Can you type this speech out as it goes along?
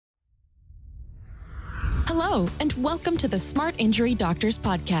Hello, and welcome to the Smart Injury Doctors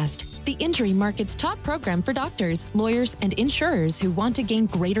Podcast, the injury market's top program for doctors, lawyers, and insurers who want to gain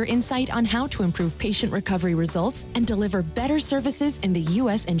greater insight on how to improve patient recovery results and deliver better services in the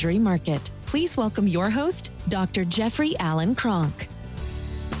U.S. injury market. Please welcome your host, Dr. Jeffrey Allen Kronk.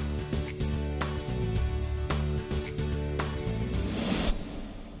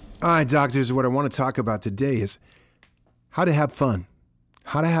 All right, doctors, what I want to talk about today is how to have fun,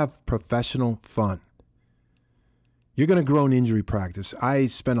 how to have professional fun. You're going to grow an injury practice. I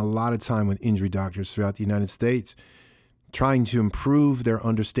spend a lot of time with injury doctors throughout the United States trying to improve their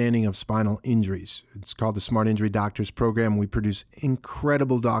understanding of spinal injuries. It's called the Smart Injury Doctors Program. We produce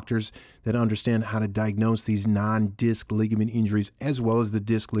incredible doctors that understand how to diagnose these non-disc ligament injuries as well as the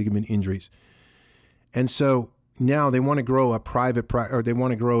disc ligament injuries. And so now they want to grow a they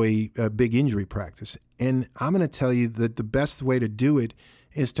want to grow a big injury practice. And I'm going to tell you that the best way to do it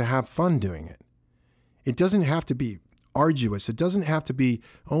is to have fun doing it. It doesn't have to be arduous. It doesn't have to be,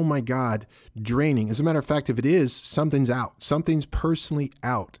 oh my God, draining. As a matter of fact, if it is, something's out. Something's personally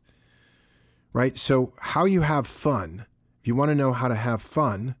out, right? So how you have fun, if you want to know how to have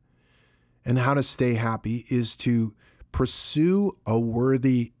fun and how to stay happy, is to pursue a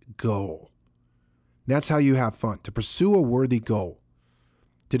worthy goal. That's how you have fun, to pursue a worthy goal,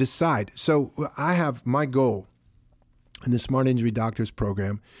 to decide. So I have my goal in the Smart Injury Doctors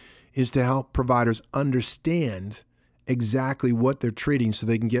Program is to help providers understand exactly what they're treating so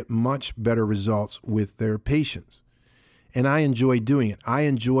they can get much better results with their patients. And I enjoy doing it. I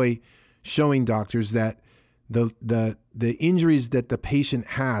enjoy showing doctors that the injuries that the patient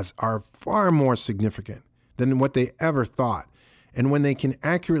has are far more significant than what they ever thought. And when they can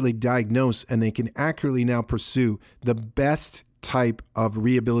accurately diagnose and they can accurately now pursue the best type of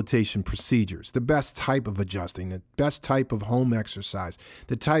rehabilitation procedures, the best type of adjusting, the best type of home exercise,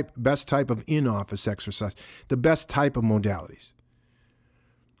 the best type of in-office exercise, the best type of modalities,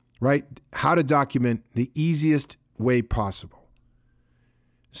 right? How to document the easiest way possible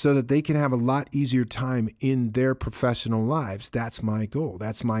so that they can have a lot easier time in their professional lives. That's my goal.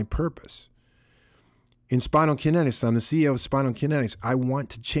 That's my purpose. In Spinal Kinetics, I'm the CEO of Spinal Kinetics. I want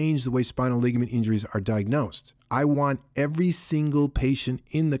to change the way spinal ligament injuries are diagnosed. I want every single patient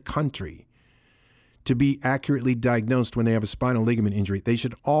in the country to be accurately diagnosed when they have a spinal ligament injury. They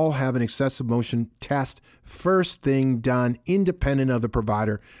should all have an excessive motion test first thing done, independent of the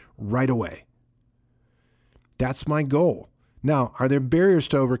provider, right away. That's my goal. Now, are there barriers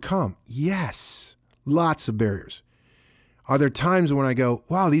to overcome? Yes, lots of barriers. Are there times when I go,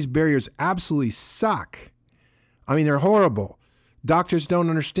 wow, these barriers absolutely suck? I mean, they're horrible. Doctors don't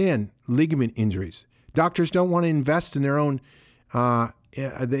understand ligament injuries. Doctors don't want to invest in their own,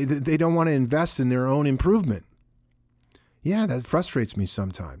 they don't want to invest in their own improvement. Yeah, that frustrates me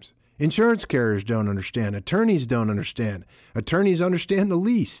sometimes. Insurance carriers don't understand. Attorneys don't understand. Attorneys understand the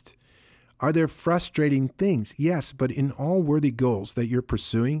least. Are there frustrating things? Yes, but in all worthy goals that you're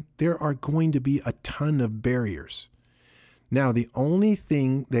pursuing, there are going to be a ton of barriers. Now, the only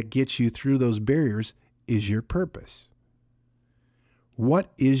thing that gets you through those barriers is your purpose.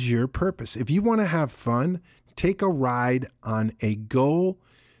 What is your purpose? If you want to have fun, take a ride on a goal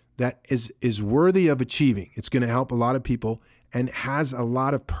that is worthy of achieving. It's going to help a lot of people and has a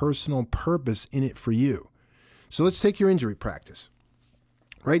lot of personal purpose in it for you. So let's take your injury practice.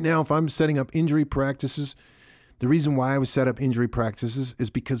 Right now, if I'm setting up injury practices, the reason why I would set up injury practices is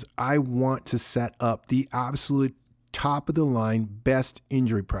because I want to set up the absolute top of the line best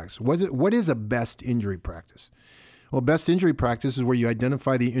injury practice. What is a best injury practice? Well, best injury practice is where you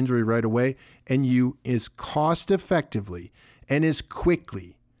identify the injury right away and you, as cost effectively and as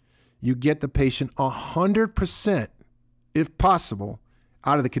quickly, you get the patient 100%, if possible,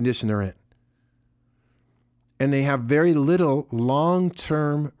 out of the condition they're in. And they have very little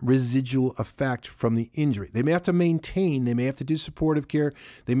long-term residual effect from the injury. They may have to maintain, they may have to do supportive care,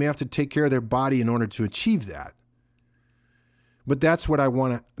 they may have to take care of their body in order to achieve that. But that's what I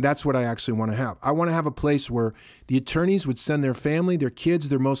actually want to have. I want to have a place where the attorneys would send their family, their kids,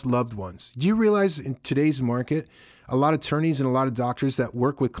 their most loved ones. Do you realize in today's market, a lot of attorneys and a lot of doctors that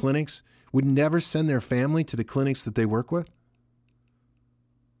work with clinics would never send their family to the clinics that they work with?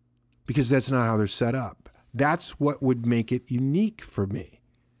 Because that's not how they're set up. That's what would make it unique for me.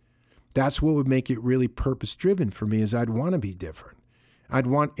 That's what would make it really purpose-driven for me, is I'd want to be different. I'd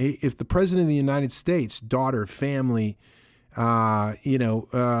want, if the President of the United States, daughter, family,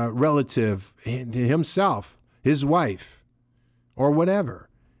 relative, himself, his wife, or whatever,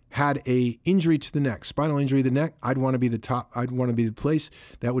 had a injury to the neck, spinal injury to the neck, I'd want to be the top. I'd want to be the place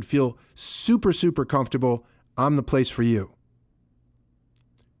that would feel super, super comfortable. I'm the place for you.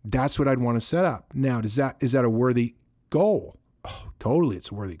 That's what I'd want to set up. Now, is that a worthy goal? Oh, totally,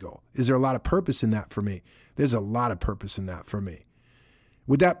 it's a worthy goal. Is there a lot of purpose in that for me? There's a lot of purpose in that for me.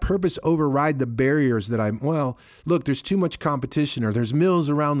 Would that purpose override the barriers that look, there's too much competition, or there's mills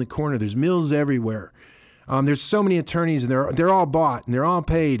around the corner, there's mills everywhere. There's so many attorneys, and they're all bought, and they're all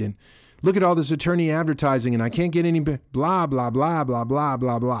paid, and look at all this attorney advertising, and I can't get any blah, blah, blah, blah, blah,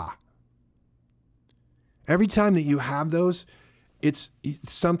 blah, blah. Every time that you have those, it's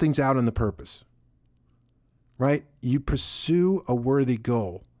something's out on the purpose, right? You pursue a worthy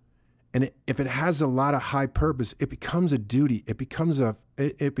goal, and if it has a lot of high purpose, it becomes a duty. It becomes a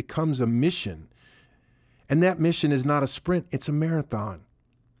mission, and that mission is not a sprint; it's a marathon.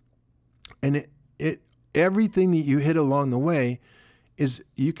 And everything that you hit along the way is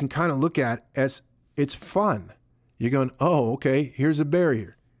you can kind of look at as it's fun. You're going, oh, okay, here's a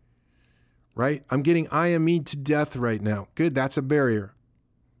barrier. Right? I'm getting IME'd to death right now. Good, that's a barrier.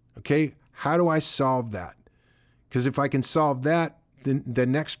 Okay, how do I solve that? Because if I can solve that, then the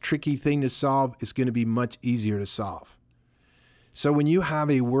next tricky thing to solve is going to be much easier to solve. So when you have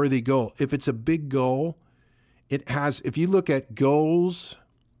a worthy goal, if it's a big goal, if you look at goals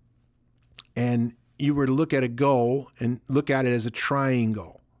and you were to look at a goal and look at it as a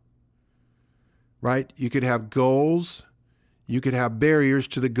triangle, right? You could have goals, you could have barriers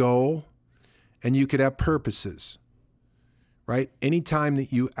to the goal, and you could have purposes, right? Anytime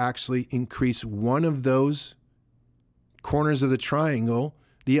that you actually increase one of those corners of the triangle,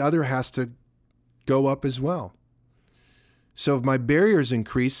 the other has to go up as well. So if my barriers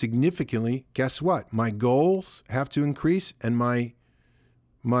increase significantly, guess what? My goals have to increase, and my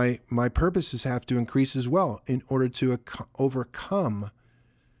purposes have to increase as well in order to overcome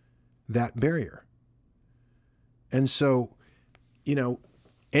that barrier. And so,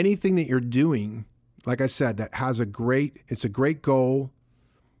 anything that you're doing, like I said, that it's a great goal,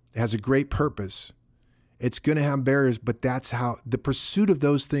 it has a great purpose, it's going to have barriers, but that's how the pursuit of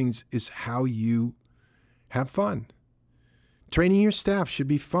those things is how you have fun. Training your staff should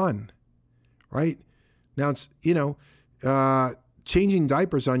be fun, right? Now it's, changing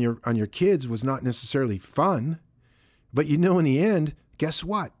diapers on your kids was not necessarily fun, but in the end, guess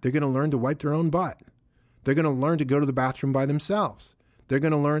what? They're going to learn to wipe their own butt. They're going to learn to go to the bathroom by themselves. They're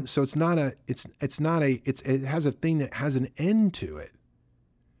going to learn. So it has a thing that has an end to it.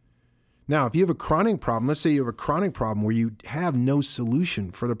 Now, if you have a chronic problem, let's say you have a chronic problem where you have no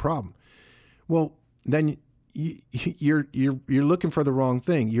solution for the problem, well, then you're looking for the wrong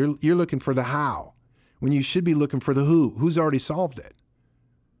thing. You're looking for the how, when you should be looking for the who. Who's already solved it?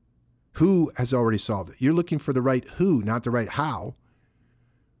 Who has already solved it? You're looking for the right who, not the right how,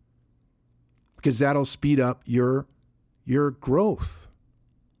 because that'll speed up your growth.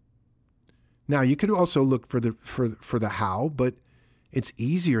 Now, you could also look for the how, but it's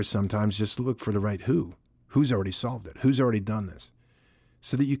easier sometimes just to look for the right who. Who's already solved it? Who's already done this?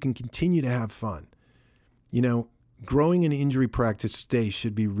 So that you can continue to have fun. Growing an injury practice today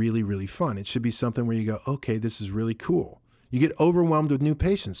should be really, really fun. It should be something where you go, okay, this is really cool. You get overwhelmed with new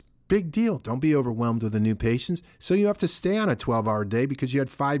patients. Big deal. Don't be overwhelmed with the new patients. So you have to stay on a 12-hour day because you had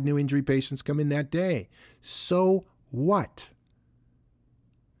 5 new injury patients come in that day. So what?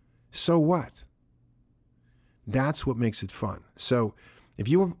 So what? That's what makes it fun. So if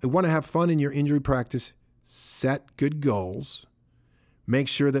you want to have fun in your injury practice, set good goals. Make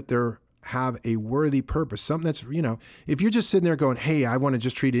sure that they're have a worthy purpose. Something that's, if you're just sitting there going, hey, I want to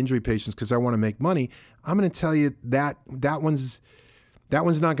just treat injury patients because I want to make money, I'm going to tell you that one's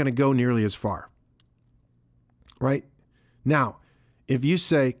not going to go nearly as far. Right? Now, if you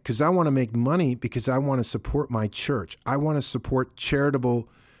say, because I want to make money because I want to support my church, I want to support charitable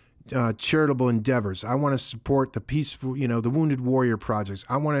endeavors, I want to support the peaceful, the Wounded Warrior projects,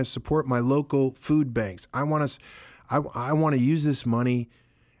 I want to support my local food banks, I want to use this money,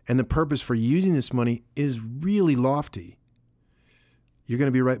 and the purpose for using this money is really lofty, you're going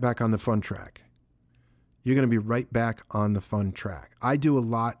to be right back on the fun track. You're going to be right back on the fun track. I do a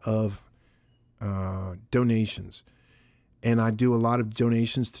lot of donations, and I do a lot of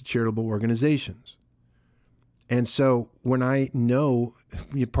donations to charitable organizations. And so when I know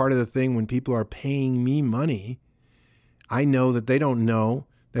part of the thing, when people are paying me money, I know that they don't know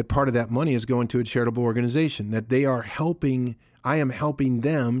that part of that money is going to a charitable organization, that I am helping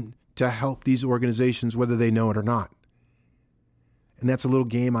them to help these organizations, whether they know it or not. And that's a little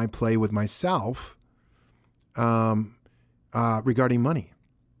game I play with myself regarding money.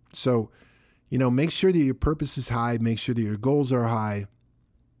 So, make sure that your purpose is high, make sure that your goals are high.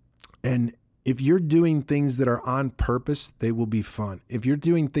 And if you're doing things that are on purpose, they will be fun. If you're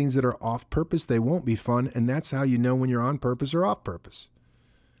doing things that are off purpose, they won't be fun. And that's how you know when you're on purpose or off purpose.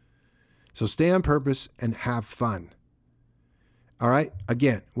 So stay on purpose and have fun. All right.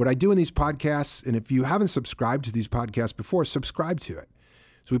 Again, what I do in these podcasts, and if you haven't subscribed to these podcasts before, subscribe to it.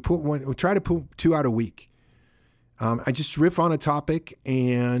 So we try to put 2 out a week. I just riff on a topic,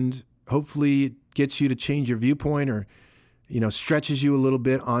 and hopefully it gets you to change your viewpoint, or stretches you a little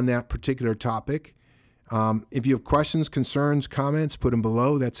bit on that particular topic. If you have questions, concerns, comments, put them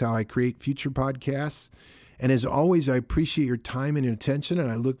below. That's how I create future podcasts. And as always, I appreciate your time and attention, and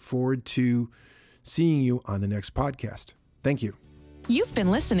I look forward to seeing you on the next podcast. Thank you. You've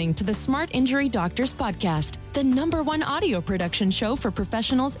been listening to the Smart Injury Doctors Podcast, the #1 audio production show for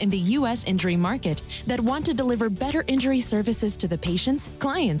professionals in the U.S. injury market that want to deliver better injury services to the patients,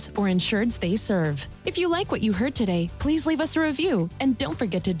 clients, or insureds they serve. If you like what you heard today, please leave us a review, and don't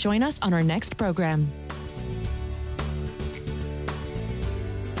forget to join us on our next program.